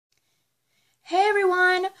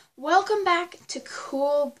Welcome back to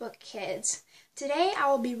Cool Book Kids. Today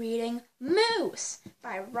I will be reading Moose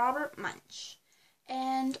by Robert Munsch.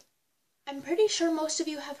 And I'm pretty sure most of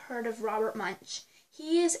you have heard of Robert Munsch.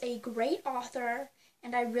 He is a great author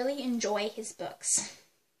and I really enjoy his books.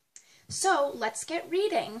 So let's get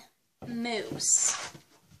reading Moose.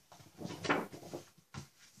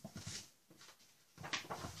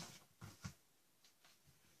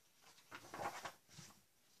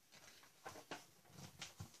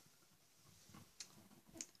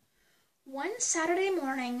 One Saturday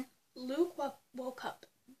morning, Luke woke up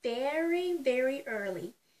very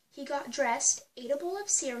early. He got dressed, ate a bowl of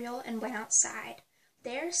cereal, and went outside.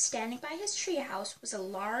 There, standing by his treehouse, was a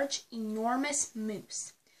large, enormous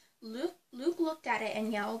moose. Luke looked at it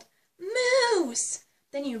and yelled, "Moose!"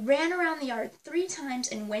 Then he ran around the yard 3 times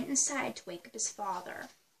and went inside to wake up his father.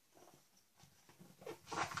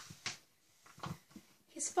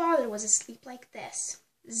 His father was asleep like this.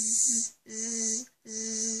 Zzz, zzz,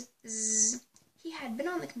 zzz, zzz. He had been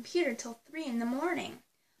on the computer till 3 in the morning.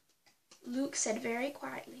 Luke said very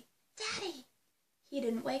quietly, "Daddy!" He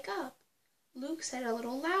didn't wake up. Luke said a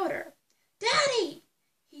little louder, "Daddy!"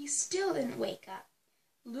 He still didn't wake up.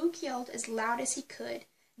 Luke yelled as loud as he could,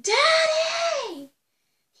 "Daddy!"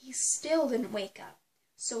 He still didn't wake up.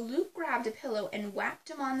 So Luke grabbed a pillow and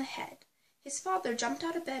whacked him on the head. His father jumped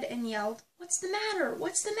out of bed and yelled, "What's the matter?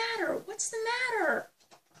 What's the matter? What's the matter?"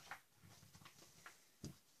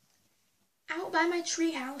 "Out by my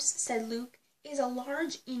treehouse," said Luke, "is a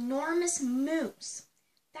large, enormous moose."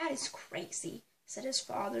 "That is crazy," said his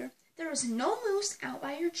father. "There is no moose out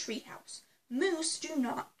by your treehouse. Moose do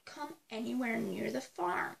not come anywhere near the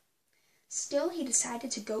farm." Still, he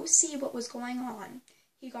decided to go see what was going on.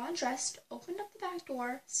 He got dressed, opened up the back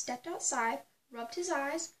door, stepped outside, rubbed his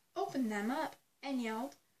eyes, opened them up, and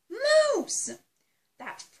yelled, "Moose!"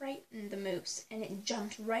 That frightened the moose, and it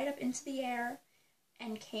jumped right up into the air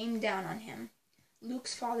and came down on him.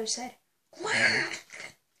 Luke's father said,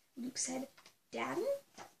 "Quack!" Luke said, "Daddy?"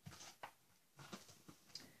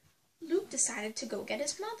 Luke decided to go get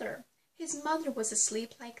his mother. His mother was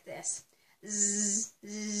asleep like this. Zzz,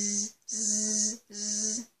 zzz, zzz,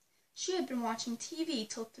 zzz. She had been watching TV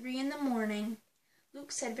till 3 in the morning.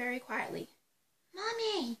 Luke said very quietly,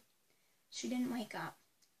 "Mommy!" She didn't wake up.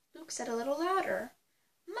 Luke said a little louder,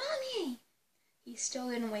 "Mommy!" He still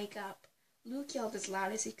didn't wake up. Luke yelled as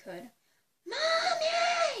loud as he could,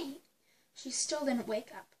 "Mommy!" She still didn't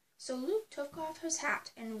wake up, so Luke took off his hat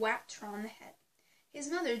and whacked her on the head. His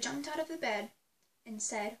mother jumped out of the bed and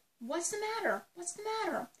said, "What's the matter? What's the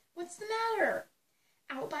matter? What's the matter?"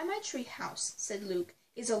 "Out by my tree house," said Luke,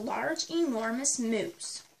 "is a large, enormous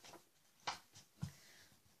moose."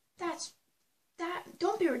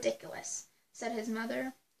 Don't be ridiculous," said his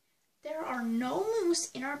mother. "There are no moose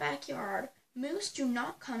in our backyard. Moose do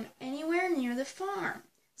not come anywhere near the farm."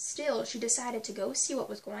 Still, she decided to go see what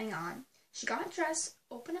was going on. She got dressed,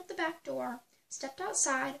 opened up the back door, stepped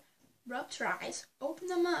outside, rubbed her eyes, opened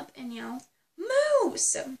them up, and yelled,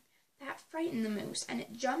 "Moose!" That frightened the moose, and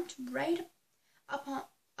it jumped right up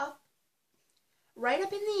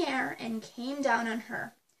in the air and came down on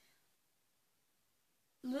her.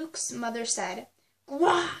 Luke's mother said,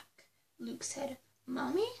 "Quack!" Luke said,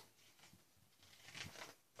 "Mommy?"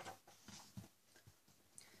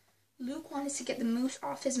 Luke wanted to get the moose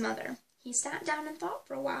off his mother. He sat down and thought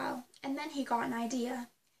for a while, and then he got an idea.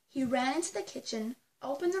 He ran into the kitchen,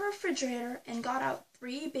 opened the refrigerator, and got out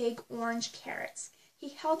 3 big orange carrots. He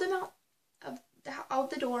held them out of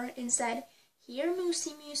the door and said, "Here,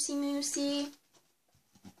 Moosey, Moosey, Moosey."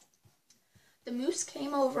 The moose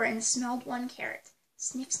came over and smelled 1 carrot.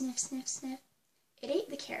 Sniff, sniff, sniff, sniff. It ate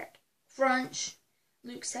the carrot. Crunch.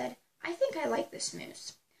 Luke said, "I think I like this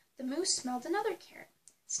moose." The moose smelled another carrot.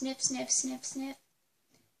 Sniff, sniff, sniff, sniff.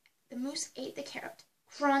 The moose ate the carrot.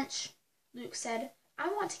 Crunch. Luke said, "I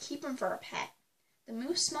want to keep him for a pet." The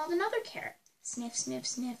moose smelled another carrot. Sniff, sniff,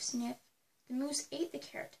 sniff, sniff. The moose ate the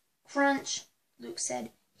carrot. Crunch. Luke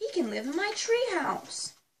said, "He can live in my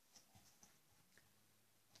treehouse."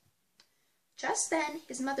 Just then,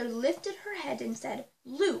 his mother lifted her head and said,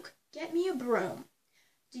 "Luke, get me a broom."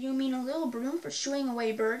 "Do you mean a little broom for shooing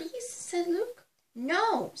away birdies?" said Luke.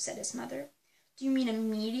 "No," said his mother. "Do you mean a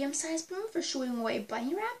medium-sized broom for shooing away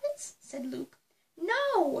bunny rabbits?" said Luke.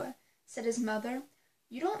 "No," said his mother.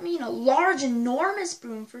 "You don't mean a large, enormous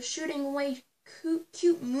broom for shooting away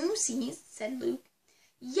cute moosies?" said Luke.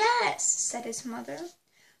 "Yes," said his mother.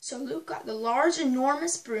 So Luke got the large,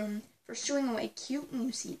 enormous broom for shooing away cute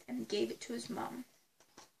moosies and gave it to his mom.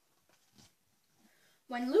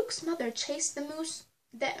 When Luke's mother chased the moose,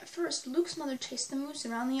 first Luke's mother chased the moose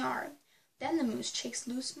around the yard. Then the moose chased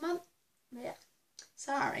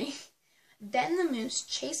Sorry. Then the moose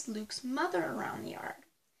chased Luke's mother around the yard.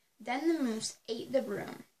 Then the moose ate the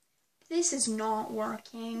broom. This is not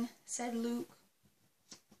working, said Luke.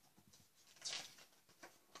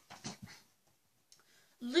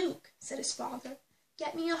 Luke, said his father,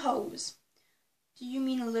 get me a hose. Do you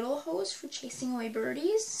mean a little hose for chasing away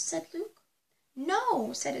birdies? Said Luke.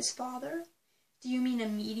 No, said his father. Do you mean a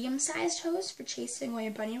medium-sized hose for chasing away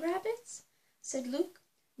bunny rabbits? Said Luke.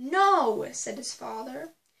 No, said his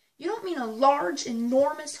father. You don't mean a large,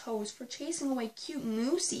 enormous hose for chasing away cute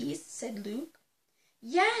moosies, said Luke.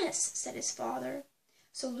 Yes, said his father.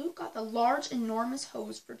 So Luke got the large, enormous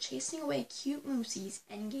hose for chasing away cute moosies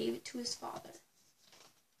and gave it to his father.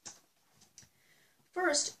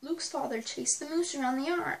 First, Luke's father chased the moose around the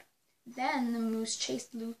yard. Then the moose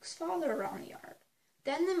chased Luke's father around the yard.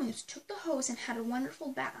 Then the moose took the hose and had a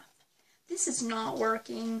wonderful bath. This is not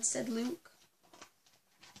working, said Luke.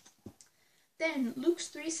 Then Luke's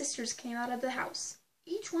 3 sisters came out of the house.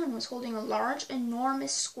 Each one was holding a large,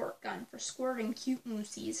 enormous squirt gun for squirting cute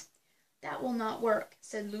moosies. That will not work,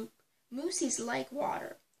 said Luke. Moosies like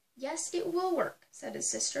water. Yes, it will work, said his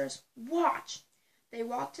sisters. Watch. They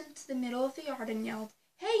walked into the middle of the yard and yelled,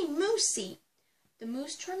 Hey, Moosie! The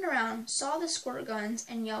moose turned around, saw the squirt guns,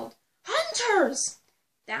 and yelled, Hunters!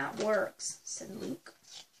 That works, said Luke.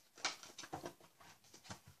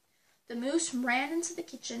 The moose ran into the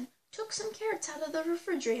kitchen, took some carrots out of the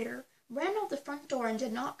refrigerator, ran out the front door, and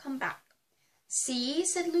did not come back. See,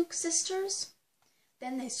 said Luke's sisters.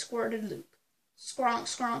 Then they squirted Luke. Skronk,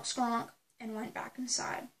 skronk, skronk, and went back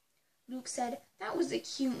inside. Luke said, That was a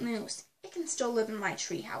cute moose. It can still live in my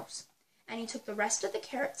treehouse. And he took the rest of the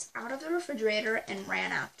carrots out of the refrigerator and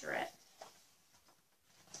ran after it.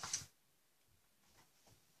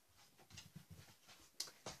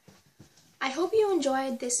 I hope you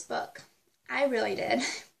enjoyed this book. I really did.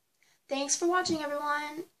 Thanks for watching,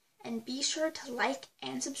 everyone, and be sure to like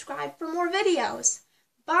and subscribe for more videos.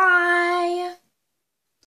 Bye!